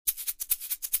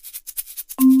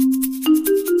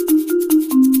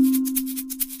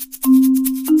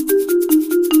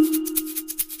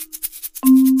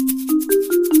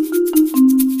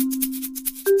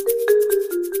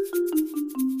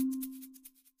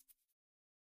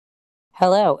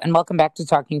Hello, and welcome back to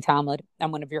Talking Talmud.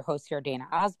 I'm one of your hosts here, Dana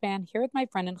Osban, here with my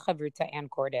friend and chavruta, Ann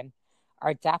Gordon.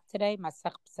 Our daf today,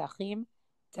 Masech Psachim,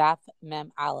 daf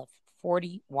Mem Aleph,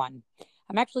 41.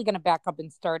 I'm actually going to back up and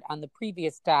start on the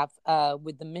previous daf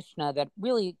with the Mishnah that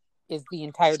really is the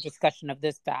entire discussion of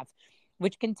this daf,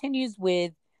 which continues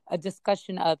with a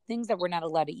discussion of things that we're not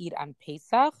allowed to eat on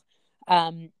Pesach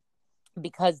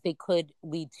because they could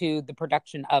lead to the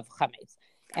production of chametz.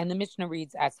 And the Mishnah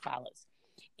reads as follows.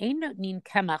 So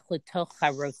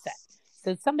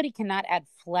somebody cannot add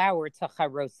flour to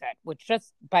charoset, which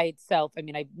just by itself, I've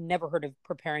never heard of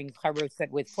preparing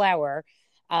charoset with flour.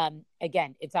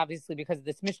 Again, it's obviously because of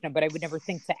this Mishnah, but I would never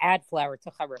think to add flour to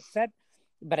charoset.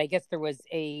 But I guess there was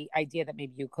a idea that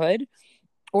maybe you could.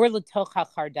 Or l'toch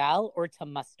hachardal, or to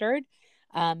mustard.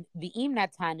 V'im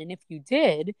natan, and if you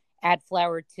did add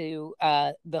flour to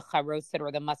the charoset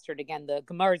or the mustard, again, the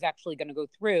Gemara is actually going to go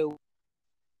through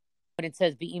when it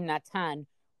says V'im Natan,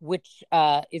 which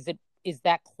is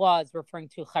that clause referring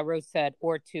to charoset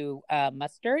or to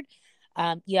mustard?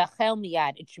 Yachel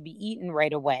miyad, it should be eaten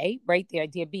right away, right? The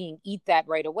idea being eat that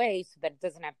right away so that it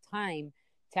doesn't have time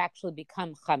to actually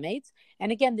become chametz. And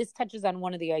again, this touches on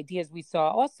one of the ideas we saw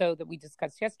also that we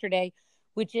discussed yesterday,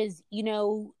 which is,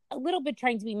 a little bit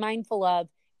trying to be mindful of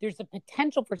there's a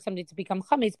potential for something to become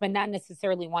chametz, but not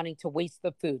necessarily wanting to waste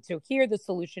the food. So here the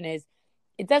solution is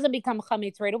it doesn't become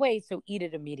chametz right away, so eat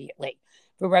it immediately.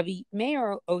 But Rabbi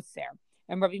Meir oser,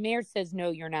 and Rabbi Meir says,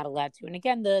 no, you're not allowed to. And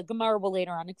again, the Gemara will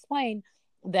later on explain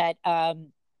that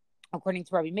according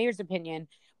to Rabbi Meir's opinion,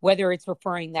 whether it's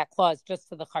referring that clause just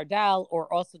to the chardal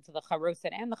or also to the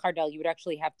charoset and the chardal, you would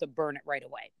actually have to burn it right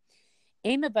away.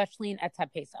 So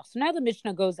now the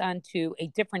Mishnah goes on to a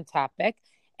different topic,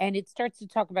 and it starts to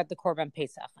talk about the Korban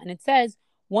Pesach. And it says,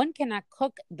 one cannot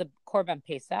cook the Korban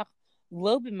Pesach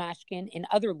lo b'mashkin, in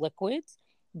other liquids,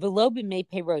 v'lo b'mei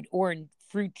perod, or in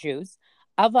fruit juice,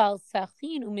 aval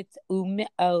sachin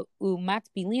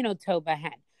umatbilino to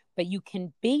bahen. But you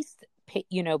can baste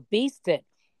it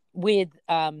with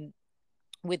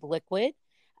liquid,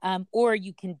 or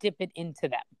you can dip it into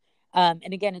them.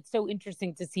 And again, it's so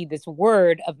interesting to see this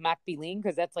word of matbilin,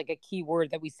 because that's like a key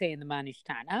word that we say in the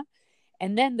Manishtana.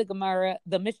 And then the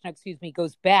Mishnah,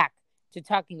 goes back to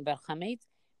talking about chametz.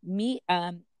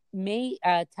 May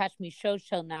tashmisho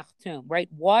shel nachtum, right?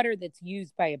 Water that's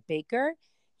used by a baker,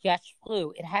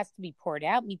 yashflu, it has to be poured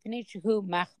out, mipnei shehu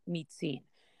mach mitzin,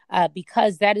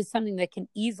 because that is something that can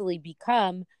easily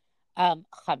become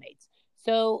chametz.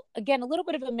 So again, a little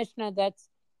bit of a Mishnah that's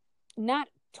not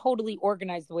totally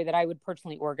organized the way that I would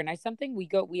personally organize something. We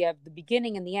have the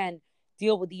beginning and the end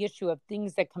deal with the issue of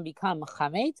things that can become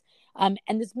chametz. And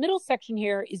this middle section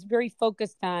here is very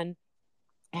focused on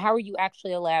how are you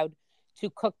actually allowed to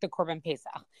cook the Korban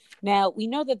Pesach. Now, we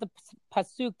know that the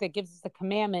pasuk that gives us the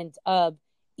commandment of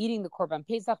eating the Korban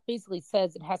Pesach basically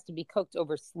says it has to be cooked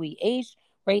over sli eish,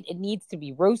 right? It needs to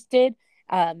be roasted,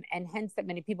 and hence that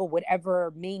many people,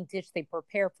 whatever main dish they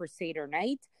prepare for Seder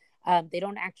night, they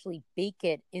don't actually bake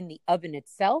it in the oven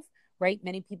itself, right?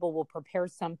 Many people will prepare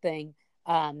something,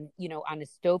 on a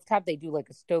stovetop. They do like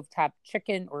a stovetop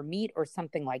chicken or meat or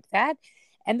something like that.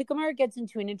 And the Gemara gets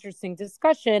into an interesting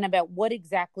discussion about what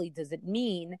exactly does it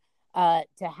mean to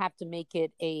have to make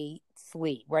it a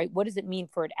sli, right? What does it mean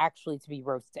for it actually to be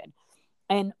roasted?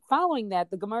 And following that,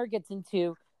 the Gemara gets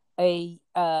into a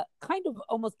kind of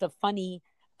almost a funny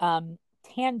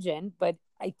tangent, but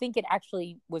I think it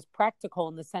actually was practical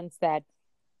in the sense that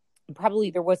probably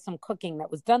there was some cooking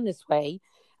that was done this way.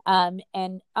 And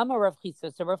Amar Rav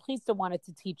Chisda, so Rav Chisda wanted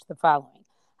to teach the following.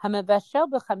 So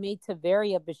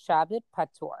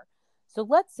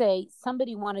let's say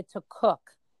somebody wanted to cook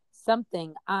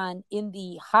something in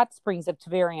the hot springs of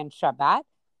Tveria on Shabbat,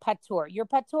 patur. You're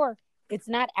patur. It's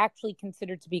not actually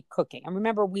considered to be cooking. And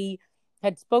remember, we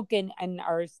had spoken in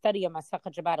our study of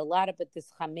Masachet Shabbat a lot about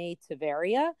this Chamei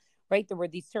Tveria, right? There were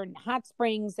these certain hot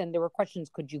springs, and there were questions: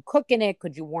 could you cook in it?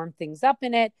 Could you warm things up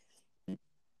in it?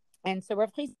 And so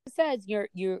Rav Chisda says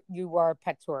you are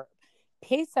patur.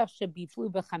 Pesach should be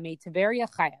flu b'chamei Tveria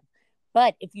chayav.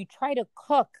 But if you try to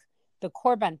cook the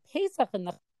Korban Pesach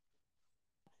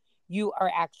you are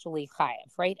actually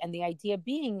chayav, right? And the idea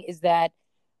being is that,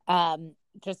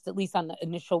 just at least on the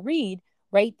initial read,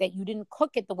 right, that you didn't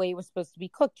cook it the way it was supposed to be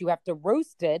cooked. You have to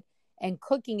roast it, and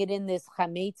cooking it in this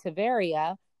chamei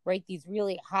Tveria, right, these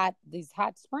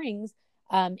hot springs,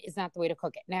 is not the way to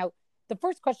cook it. Now, the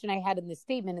first question I had in this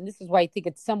statement, and this is why I think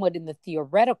it's somewhat in the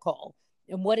theoretical,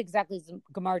 and what exactly is the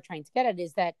Gemara trying to get at,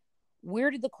 is that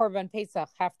where did the Korban Pesach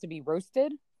have to be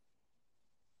roasted?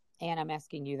 And I'm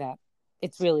asking you that.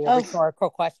 It's really a rhetorical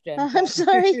question. I'm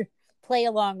sorry. Play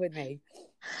along with me.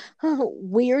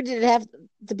 Where did it have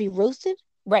to be roasted?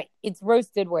 Right. It's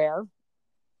roasted where?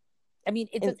 I mean,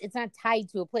 In, it's not tied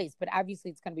to a place, but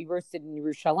obviously it's going to be roasted in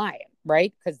Yerushalayim,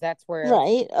 right? Because that's where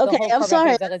right. the Okay. whole I'm Korban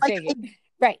sorry. Pesach is Like, taken.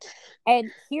 Right.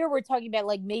 And here we're talking about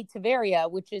like Mei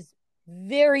Tiberia, which is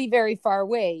very, very far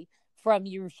away from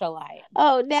Yerushalayim.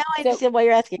 oh, now I So, understand why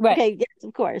you're asking. right. Okay. Yes,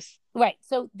 of course. Right.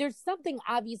 So there's something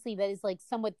obviously that is like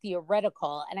somewhat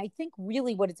theoretical. And I think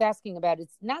really what it's asking about is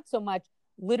not so much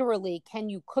literally, can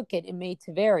you cook it in Mei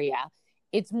Tiberia?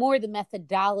 It's more the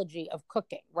methodology of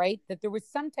cooking, right? That there was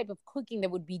some type of cooking that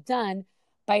would be done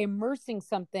by immersing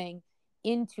something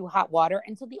into hot water.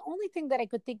 And so the only thing that I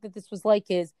could think that this was like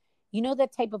is,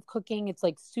 that type of cooking, it's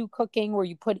like stew cooking where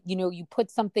you put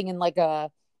something in like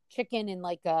a chicken in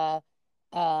like a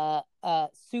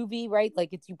sous vide, right?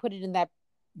 Like you put it in that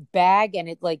bag and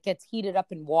it like gets heated up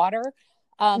in water.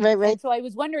 Right, right. And so I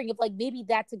was wondering if like maybe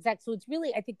that's exact. So it's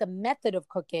really, I think, the method of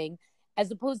cooking as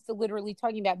opposed to literally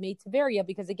talking about Mei Tiberia,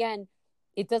 because again,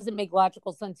 it doesn't make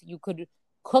logical sense that you could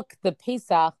cook the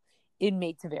Pesach in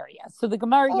Mei Tiberia. So the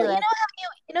Gemara Well, here asks,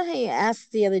 you know how you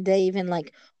asked the other day, even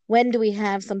like, when do we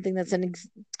have something that's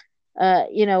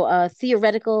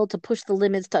theoretical to push the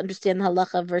limits to understand the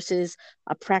halacha versus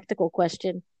a practical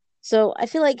question. So I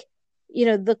feel like,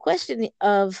 the question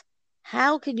of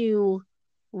how can you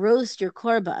roast your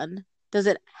korban? Does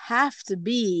it have to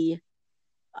be,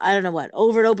 I don't know what,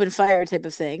 over an open fire type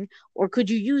of thing, or could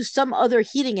you use some other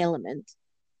heating element?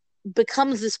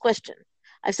 Becomes this question.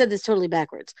 I've said this totally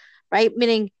backwards, right?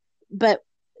 Meaning, but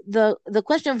the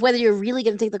question of whether you're really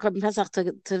going to take the korban pesach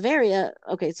to Varia,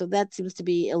 okay, so that seems to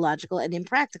be illogical and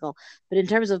impractical. But in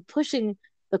terms of pushing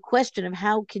the question of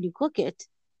how can you cook it,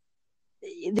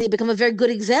 they become a very good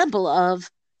example of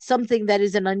something that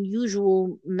is an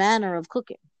unusual manner of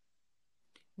cooking.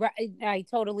 right, I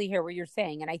totally hear what you're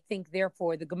saying. And I think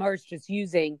therefore the Gemara is just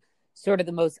using sort of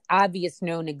the most obvious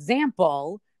known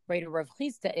example, right, of Rav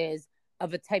Chisda is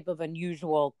of a type of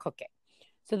unusual cooking.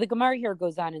 So the Gemara here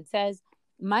goes on and says,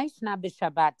 Maishna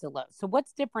b'Shabbat delo. So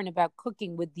what's different about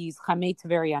cooking with these chamei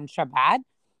taveri on Shabbat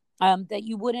that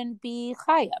you wouldn't be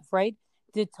chayav, right?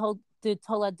 The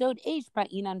toladot eish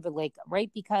ba'inan v'leka, right?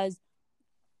 Because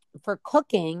for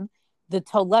cooking, the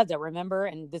tolada, remember,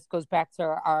 and this goes back to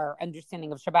our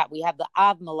understanding of Shabbat, we have the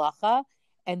av malacha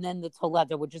and then the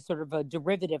tolada, which is sort of a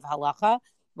derivative halacha,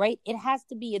 right? It has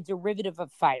to be a derivative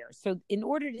of fire. So in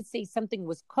order to say something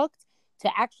was cooked, to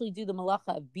actually do the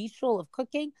malacha of bishul, of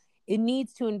cooking, it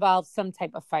needs to involve some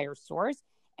type of fire source.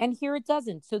 And here it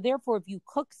doesn't. So therefore, if you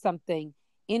cook something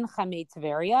in Chamei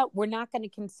Tveria, we're not going to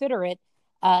consider it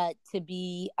to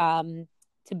be the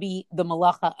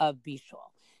malacha of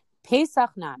bishul. Pesach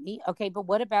nami, okay, but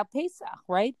what about Pesach,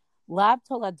 right? Lav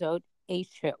toladot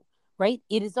eshu, right?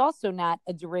 It is also not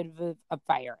a derivative of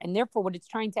fire. And therefore, what it's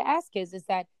trying to ask is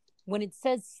that when it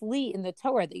says sli in the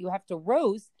Torah that you have to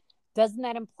roast, doesn't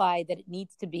that imply that it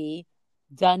needs to be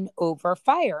done over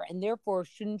fire? And therefore,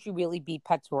 shouldn't you really be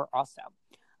patur also?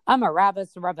 Amar Rava,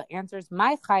 so Rava answers,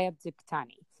 my chayav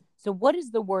diktani. So what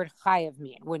does the word chayav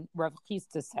mean when Rav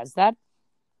Chisda says that?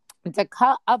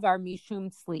 Daka avar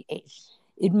mishum sli esh.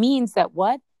 It means that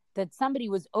what? That somebody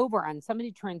was over on,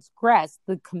 somebody transgressed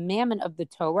the commandment of the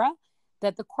Torah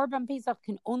that the Korban Pesach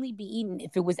can only be eaten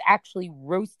if it was actually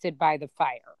roasted by the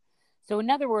fire. So in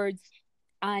other words,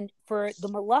 for the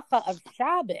malacha of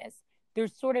Shabbos,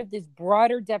 there's sort of this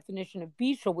broader definition of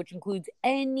bishul, which includes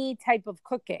any type of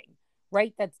cooking,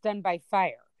 right, that's done by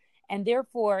fire. And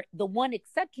therefore, the one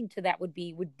exception to that would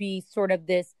be sort of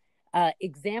this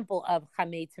example of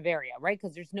Chamei Tveria, right?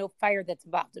 Because there's no fire that's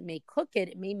involved. It may cook it,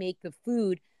 it may make the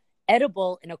food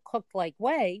edible in a cooked-like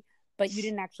way, but you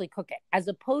didn't actually cook it. As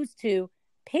opposed to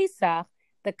Pesach,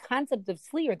 the concept of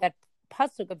sli, or that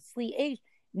pasuk of sli eish,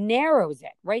 narrows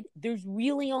it, right? There's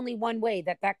really only one way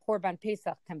that Korban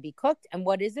Pesach can be cooked, and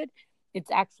what is it?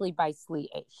 It's actually by sli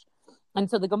eish. And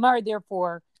so the Gemara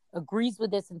therefore agrees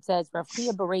with this and says, Rav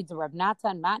Chia bereds Rav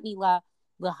Natan matnila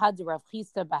lehad Rav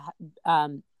Chisda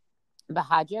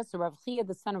Bahadja. So Rav Chia,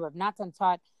 the son of Rav Natan,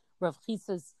 taught Rav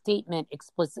Chisda's statement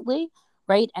explicitly,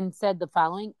 right, and said the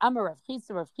following: Amar Rav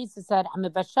Chisda said,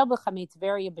 "Hamivashel b'chamei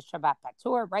tveria b'Shabbat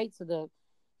patur." Right, so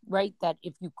that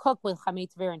if you cook with chamei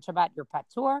tveria in Shabbat, you're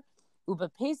patur. Uba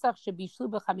Pesach shebishlu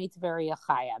b'chamei tveria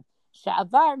chayav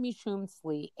she'avar mishum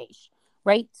sli eish.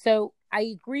 Right, so I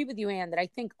agree with you, Anne, that I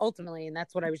think ultimately, and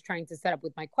that's what I was trying to set up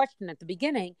with my question at the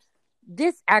beginning,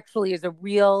 this actually is a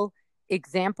real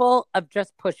example of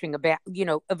just pushing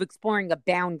of exploring a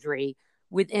boundary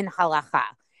within halacha.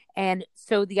 And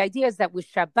so the idea is that with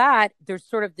Shabbat, there's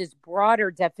sort of this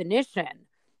broader definition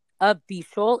of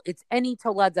bishul. It's any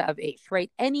tolada of eish,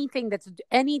 right? Anything that's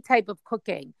any type of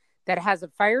cooking that has a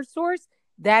fire source,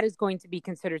 that is going to be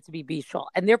considered to be bishul.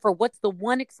 And therefore, what's the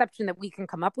one exception that we can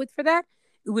come up with for that?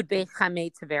 It would be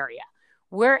chamei teveria.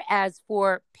 Whereas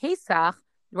for Pesach,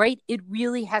 right, it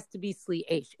really has to be sli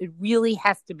eish. It really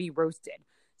has to be roasted.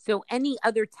 So any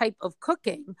other type of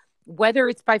cooking, whether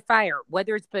it's by fire,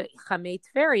 whether it's by chamei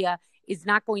teveria, is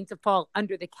not going to fall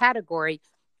under the category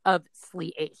of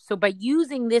sli eish. So by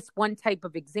using this one type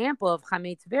of example of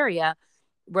chamei teveria,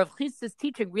 Rav Chisda's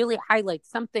teaching really highlights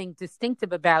something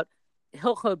distinctive about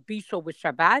Hilchot Bishul with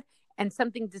Shabbat and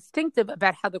something distinctive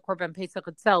about how the Korban Pesach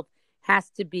itself has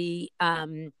to be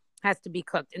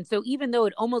cooked. And so even though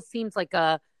it almost seems like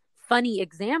a funny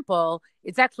example,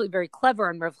 it's actually very clever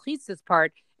on Rav Chisda's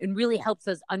part and really helps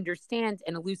us understand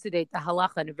and elucidate the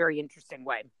halacha in a very interesting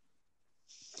way.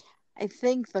 I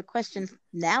think the question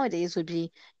nowadays would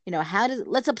be,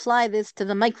 let's apply this to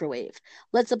the microwave.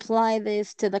 Let's apply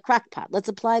this to the crock pot. Let's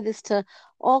apply this to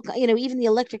all, even the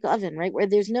electric oven, right? Where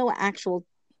there's no actual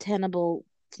tenable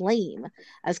flame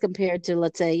as compared to,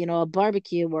 let's say, a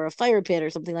barbecue or a fire pit or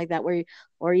something like that,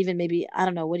 or even maybe, I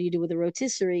don't know, what do you do with a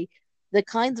rotisserie? The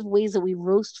kinds of ways that we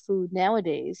roast food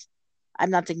nowadays, I'm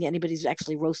not thinking anybody's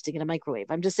actually roasting in a microwave.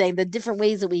 I'm just saying the different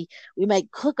ways that we might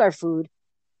cook our food.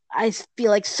 I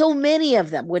feel like so many of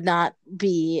them would not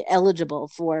be eligible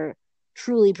for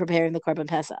truly preparing the Korban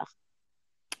Pesach.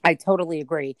 I totally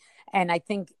agree. And I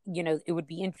think, it would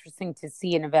be interesting to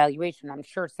see an evaluation. I'm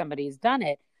sure somebody's done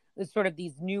it, with sort of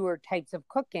these newer types of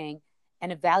cooking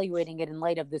and evaluating it in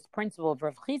light of this principle of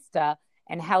Rav Chisda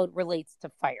and how it relates to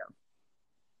fire.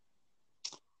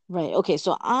 Right. Okay.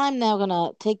 So I'm now going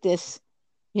to take this,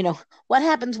 what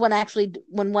happens when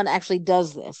one actually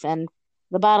does this? And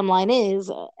the bottom line is,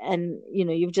 and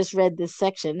you've just read this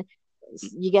section,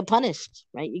 you get punished,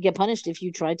 right? You get punished if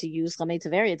you try to use chamei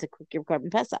teveria to cook your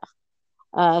Korban Pesach.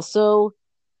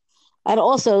 And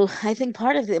also, I think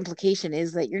part of the implication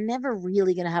is that you're never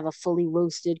really going to have a fully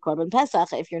roasted Korban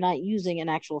Pesach if you're not using an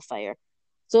actual fire.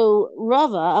 So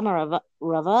Rava,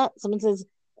 someone says,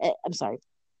 I'm sorry,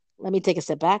 let me take a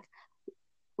step back.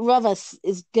 Rava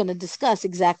is going to discuss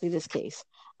exactly this case.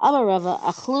 Amar Rava,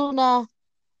 achluna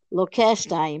lokesh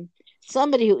daim.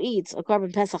 Somebody who eats a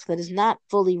Korban Pesach that is not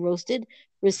fully roasted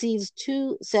receives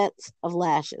 2 sets of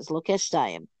lashes. Lokesh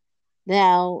daim.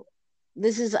 Now,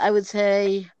 this is, I would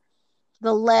say,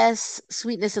 the less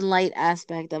sweetness and light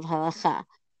aspect of halacha,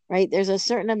 right? There's a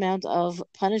certain amount of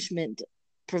punishment,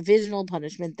 provisional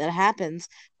punishment that happens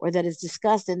or that is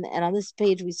discussed. And on this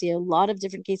page, we see a lot of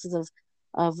different cases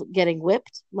of getting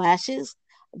whipped, lashes.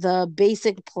 The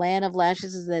basic plan of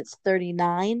lashes is that it's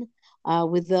 39,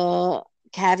 with the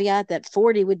caveat that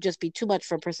 40 would just be too much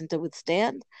for a person to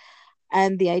withstand.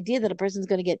 And the idea that a person's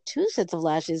going to get 2 sets of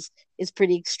lashes is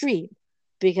pretty extreme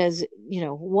because,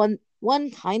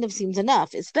 one kind of seems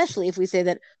enough, especially if we say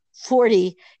that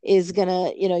 40 is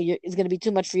gonna be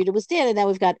too much for you to withstand. And now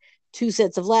we've got 2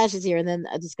 sets of lashes here, and then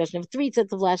a discussion of 3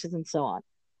 sets of lashes, and so on.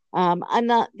 I'm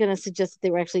not gonna suggest that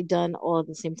they were actually done all at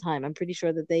the same time. I'm pretty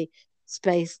sure that they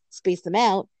spaced them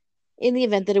out in the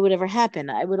event that it would ever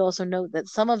happen. I would also note that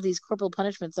some of these corporal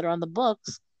punishments that are on the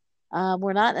books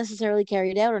were not necessarily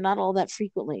carried out, or not all that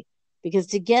frequently. Because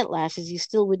to get lashes, you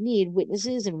still would need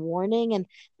witnesses and warning, and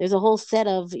there's a whole set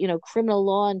of criminal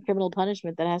law and criminal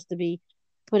punishment that has to be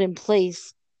put in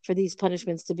place for these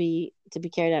punishments to be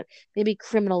carried out. Maybe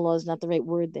criminal law is not the right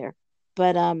word there,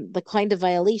 but the kind of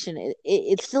violation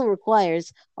it still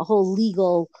requires a whole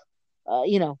legal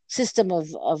system of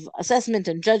assessment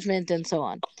and judgment and so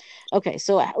on. Okay,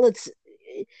 so let's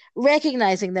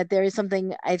recognizing that there is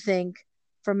something, I think,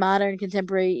 for modern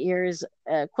contemporary ears,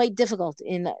 quite difficult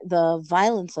in the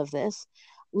violence of this.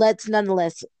 Let's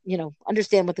nonetheless,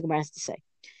 understand what the Gemara has to say.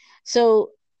 So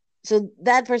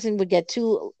that person would get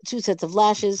two sets of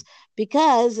lashes,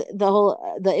 because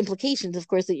the implications, of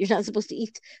course, that you're not supposed to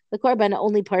eat the korban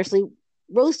only partially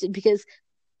roasted, because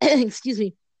excuse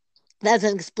me, that's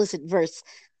an explicit verse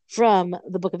from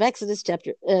the book of Exodus,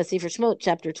 chapter Sefer Shemot,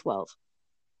 chapter 12.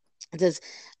 It says,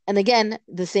 and again,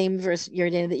 the same verse,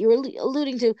 Yordana, that you were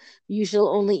alluding to, you shall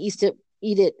only eat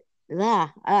it.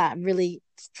 I'm really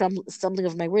stumbling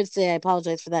over my words today. I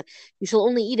apologize for that. You shall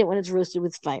only eat it when it's roasted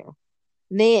with fire.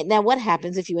 Now, what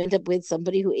happens if you end up with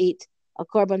somebody who ate a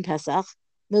korban pesach?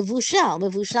 Mevushal.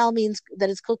 Mevushal means that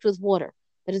it's cooked with water,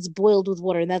 that it's boiled with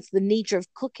water, and that's the nature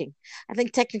of cooking. I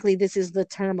think technically this is the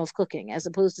term of cooking, as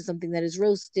opposed to something that is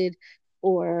roasted,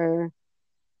 or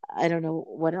I don't know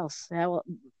what else, how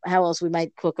else we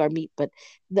might cook our meat. But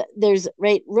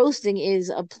roasting is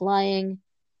applying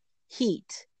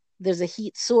heat. There's a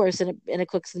heat source, and it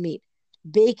cooks the meat.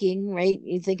 Baking, right?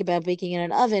 You think about baking in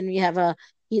an oven, you have a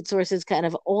heat sources kind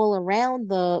of all around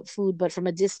the food, but from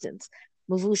a distance.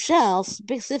 Mavushal,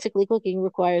 specifically cooking,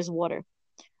 requires water.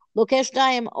 Lokesh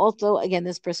Daim, also, again,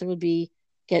 this person would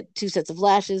get 2 sets of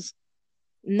lashes.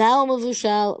 Now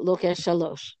Mavushal, Lokesh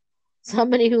Shalosh.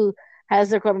 Somebody who has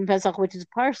their korban pesach, which is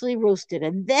partially roasted,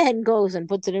 and then goes and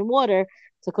puts it in water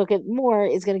to cook it more,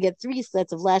 is going to get 3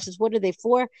 sets of lashes. What are they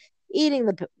for? Eating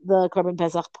the korban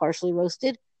pesach partially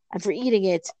roasted, and for eating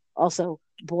it also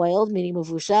boiled, meaning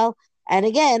mavushal, and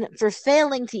again for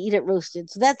failing to eat it roasted.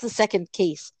 So that's the second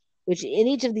case, which in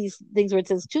each of these things where it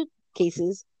says 2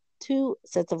 cases, 2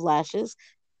 sets of lashes,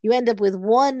 you end up with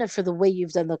one for the way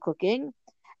you've done the cooking,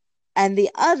 and the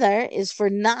other is for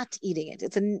not eating it.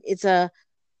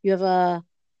 You have a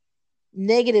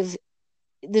negative,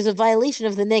 there's a violation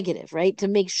of the negative, right? To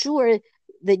make sure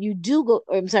that you do go,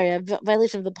 or I'm sorry, a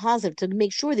violation of the positive, to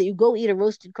make sure that you go eat a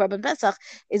roasted korban pesach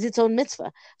is its own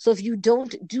mitzvah. So if you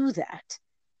don't do that,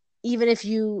 even if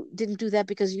you didn't do that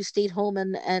because you stayed home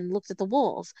and looked at the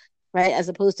walls, right, as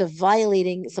opposed to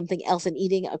violating something else and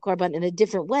eating a korban in a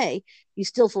different way, you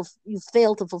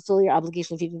fail to fulfill your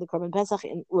obligation of eating the korban pesach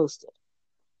and roasted.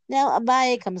 Now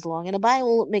Abaye comes along, and Abaye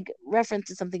will make reference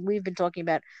to something we've been talking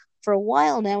about for a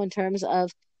while now in terms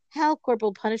of how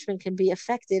corporal punishment can be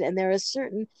affected, and there are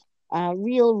certain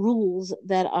real rules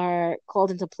that are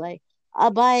called into play.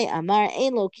 Abaye Amar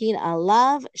Ein Lokin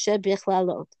Alav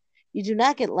Shebichlaalot. You do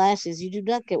not get lashes, you do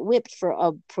not get whipped for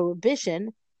a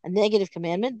prohibition, a negative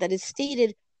commandment that is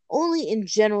stated only in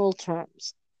general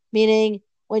terms. Meaning,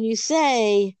 when you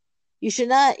say you should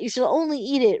only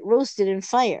eat it roasted in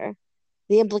fire,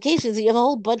 the implication is that you have a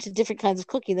whole bunch of different kinds of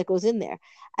cooking that goes in there.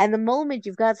 And the moment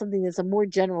you've got something that's a more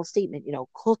general statement,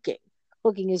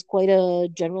 cooking is quite a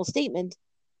general statement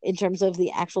in terms of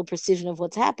the actual precision of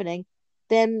what's happening,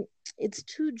 then it's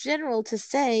too general to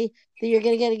say that you're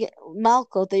going to get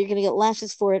malkot, that you're going to get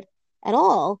lashes for it at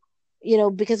all,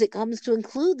 because it comes to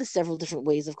include the several different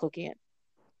ways of cooking it.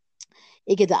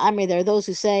 There are those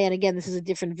who say, and again, this is a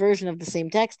different version of the same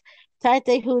text,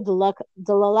 Tartehu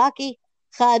Dalalaki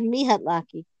Chad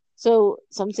Mihatlaki. So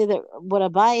some say that what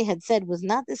Abaye had said was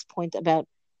not this point about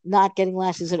not getting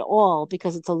lashes at all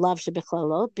because it's a lav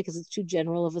shebichlaalot, because it's too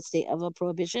general of a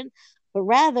prohibition, but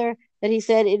rather that he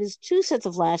said it is 2 sets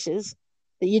of lashes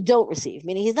that you don't receive.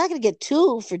 Meaning he's not going to get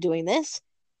 2 for doing this.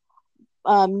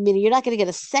 Meaning you're not going to get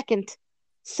a second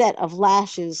set of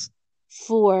lashes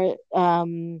for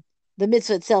the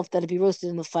mitzvah itself that'll be roasted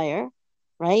in the fire,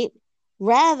 right?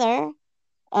 Rather,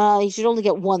 he should only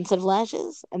get 1 set of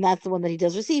lashes, and that's the one that he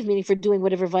does receive, meaning for doing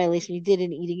whatever violation he did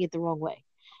in eating it the wrong way.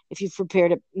 If you've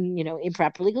prepared it,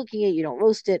 improperly cooking it, you don't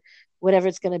roast it, whatever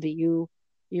it's going to be. You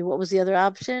what was the other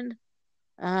option?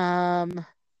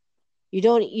 You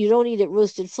don't eat it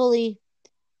roasted fully,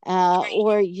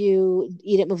 or you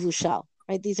eat it mavushal,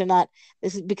 right?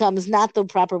 This becomes not the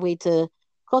proper way to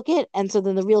cook it, and so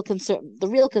then the real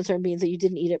concern means that you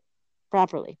didn't eat it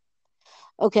properly.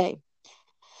 Okay.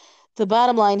 The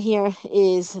bottom line here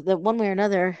is that one way or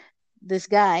another, this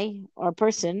guy or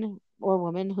person or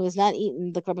woman who has not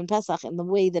eaten the korban pesach in the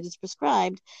way that is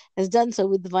prescribed has done so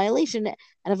with the violation, and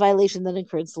a violation that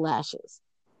incurs lashes.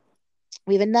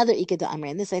 We have another Ika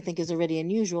Amri, and this I think is already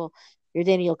unusual.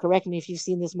 Yordani, you'll correct me if you've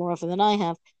seen this more often than I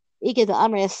have. Ika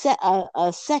Amri,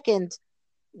 a second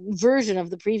version of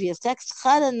the previous text.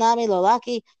 Chada nami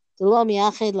lolaki delo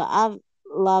miached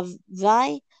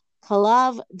lavai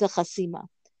kalav dechasima.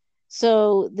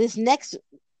 So this next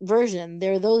version,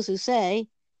 there are those who say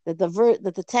that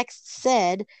the text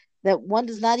said that one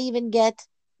does not even get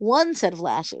 1 set of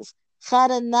lashes.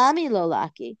 Chada nami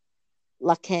lolaki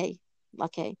lake,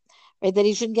 right? That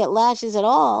he shouldn't get lashes at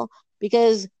all,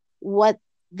 because what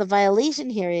the violation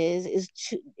here is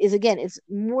again, it's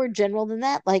more general than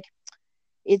that. Like,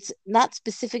 it's not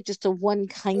specific just to one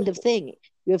kind of thing.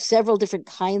 You have several different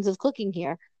kinds of cooking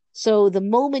here. So the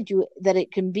moment that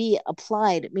it can be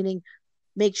applied, meaning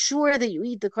make sure that you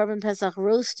eat the korban pesach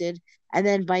roasted, and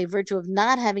then by virtue of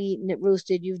not having eaten it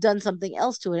roasted, you've done something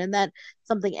else to it, and that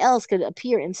something else could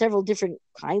appear in several different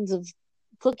kinds of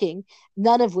cooking,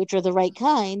 none of which are the right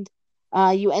kind.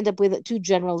 You end up with too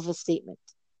general of a statement,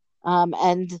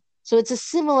 and so it's a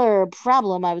similar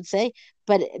problem, I would say,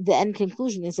 but the end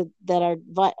conclusion is that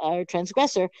our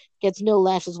transgressor gets no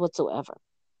lashes whatsoever.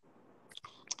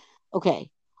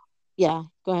 Okay. Yeah,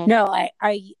 go ahead. No, I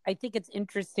think it's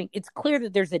interesting. It's clear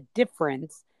that there's a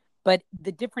difference, but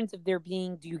the difference of there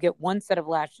being, do you get 1 set of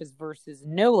lashes versus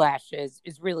no lashes,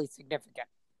 is really significant.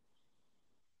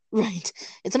 Right.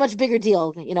 It's a much bigger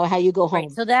deal, how you go home.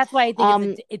 Right. So that's why I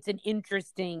think it's an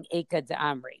interesting Eka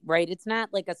Amri, right? It's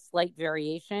not like a slight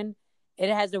variation. It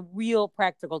has a real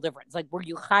practical difference. Like, were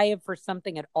you chayav for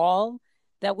something at all,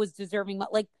 that was deserving,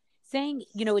 like saying,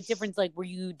 a difference, like were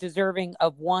you deserving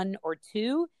of one or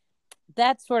two?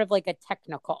 That's sort of like a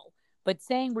technical, but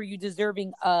saying were you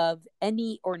deserving of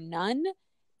any or none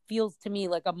feels to me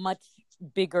like a much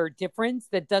bigger difference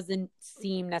that doesn't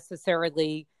seem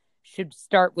necessarily should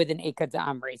start with an Eka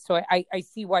Amri. So I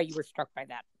see why you were struck by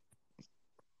that.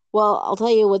 Well, I'll tell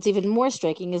you what's even more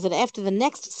striking is that after the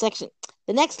next section,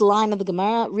 the next line of the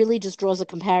Gemara really just draws a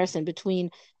comparison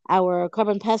between our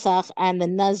Korban Pesach and the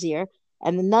Nazir.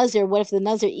 And the Nazir, what if the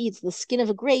Nazir eats the skin of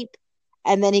a grape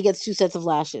and then he gets 2 sets of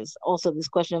lashes? Also, this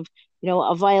question of,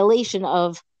 a violation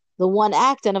of the one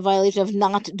act and a violation of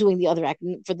not doing the other act.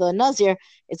 And for the Nazir,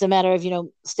 it's a matter of,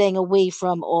 staying away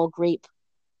from all grape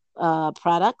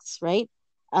products, right?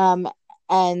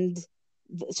 And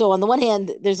so on the one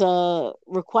hand, there's a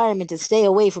requirement to stay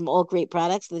away from all grape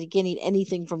products, that you can't eat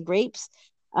anything from grapes.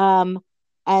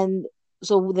 And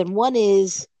so then one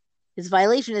is, his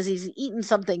violation is he's eaten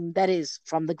something that is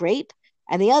from the grape,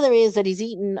 and the other is that he's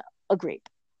eaten a grape.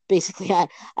 Basically, I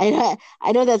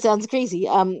know that sounds crazy.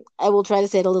 I will try to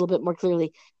say it a little bit more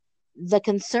clearly. The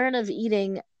concern of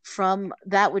eating from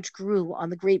that which grew on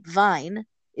the grapevine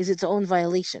is its own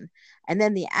violation. And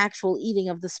then the actual eating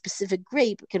of the specific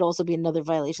grape could also be another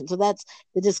violation. So that's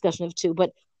the discussion of two.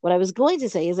 But what I was going to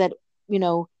say is that,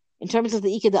 in terms of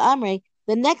the Ika de Amre,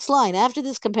 the next line after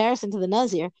this comparison to the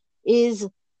Nazir is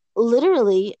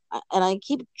literally, and I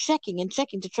keep checking and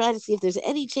checking to try to see if there's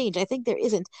any change. I think there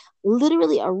isn't.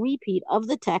 Literally a repeat of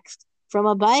the text from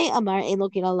Abai Amar Ein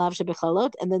Lokin Alav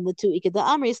Shebechalot, and then the 2 Ika de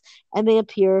Amris, and they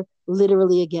appear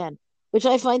literally again, which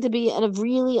I find to be a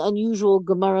really unusual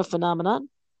Gemara phenomenon.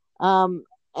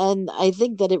 And I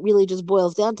think that it really just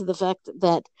boils down to the fact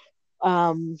that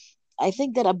I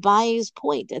think that Abaye's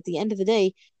point at the end of the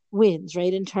day wins,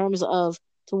 right? In terms of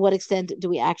to what extent do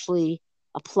we actually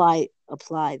apply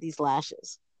these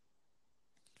lashes?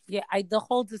 Yeah, the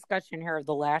whole discussion here of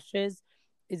the lashes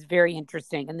is very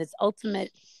interesting, and this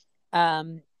ultimate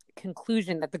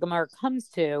conclusion that the Gemara comes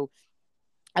to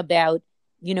about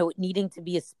needing to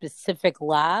be a specific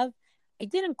lav. I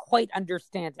didn't quite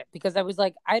understand it because I was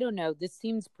like, I don't know, this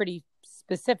seems pretty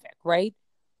specific, right?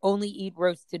 Only eat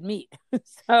roasted meat.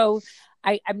 So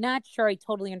I'm not sure I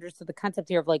totally understood the concept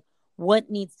here of like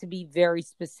what needs to be very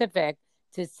specific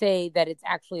to say that it's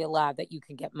actually allowed that you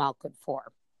can get malkut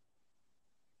for.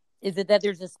 Is it that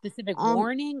there's a specific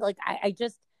warning? Like I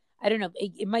don't know.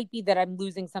 It might be that I'm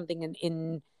losing something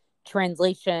in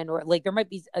translation, or like there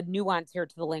might be a nuance here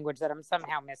to the language that I'm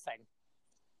somehow missing.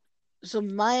 So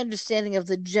my understanding of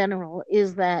the general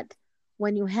is that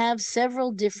when you have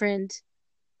several different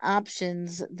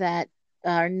options that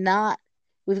are not,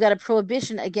 we've got a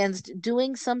prohibition against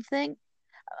doing something.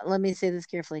 Let me say this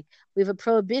carefully. We have a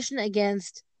prohibition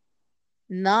against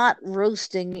not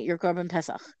roasting your Korban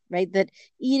Pesach, right? That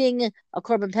eating a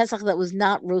Korban Pesach that was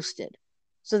not roasted.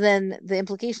 So then the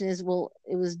implication is, well,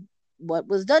 it was what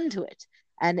was done to it.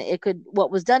 And what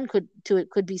was done to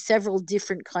it could be several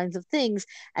different kinds of things.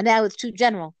 And now it's too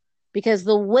general because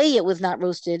the way it was not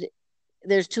roasted,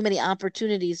 there's too many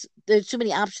opportunities. There's too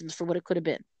many options for what it could have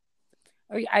been.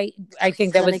 I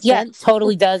think that was, yeah,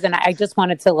 totally does. And I just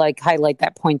wanted to like highlight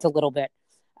that point a little bit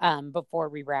before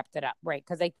we wrapped it up. Right.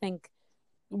 Because I think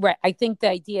the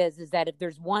idea is that if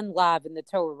there's one lav in the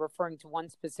Torah referring to one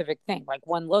specific thing, like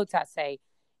one lotase,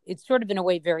 it's sort of in a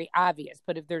way very obvious.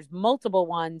 But if there's multiple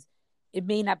ones, it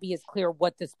may not be as clear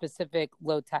what the specific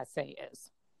lotase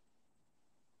is.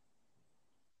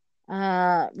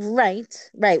 Right.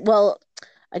 Well,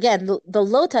 again, the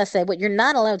lotase, what you're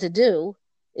not allowed to do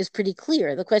is pretty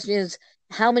clear. The question is,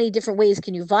 how many different ways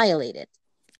can you violate it?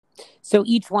 So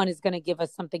each one is going to give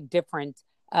us something different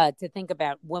to think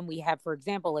about when we have, for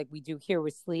example, like we do here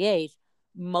with Sliyesh,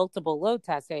 multiple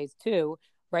lotases too,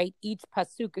 right? Each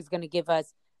pasuk is going to give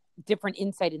us different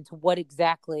insight into what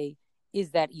exactly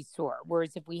is that Isur.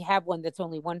 Whereas if we have one that's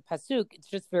only one pasuk, it's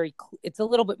just it's a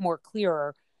little bit more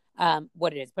clearer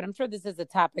what it is. But I'm sure this is a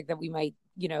topic that we might,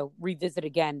 revisit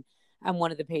again on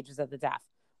one of the pages of the daf.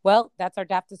 Well, that's our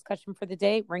daf discussion for the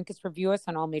day. Rank us, review us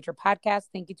on all major podcasts.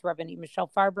 Thank you to Rabbanit Michelle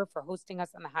Farber for hosting us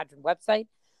on the Hadran website.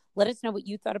 Let us know what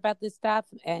you thought about this stuff,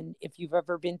 and if you've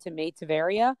ever been to May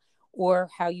Tveria, or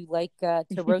how you like to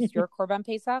roast your Korban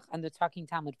Pesach on the Talking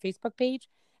Talmud Facebook page.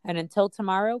 And until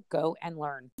tomorrow, go and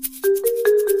learn.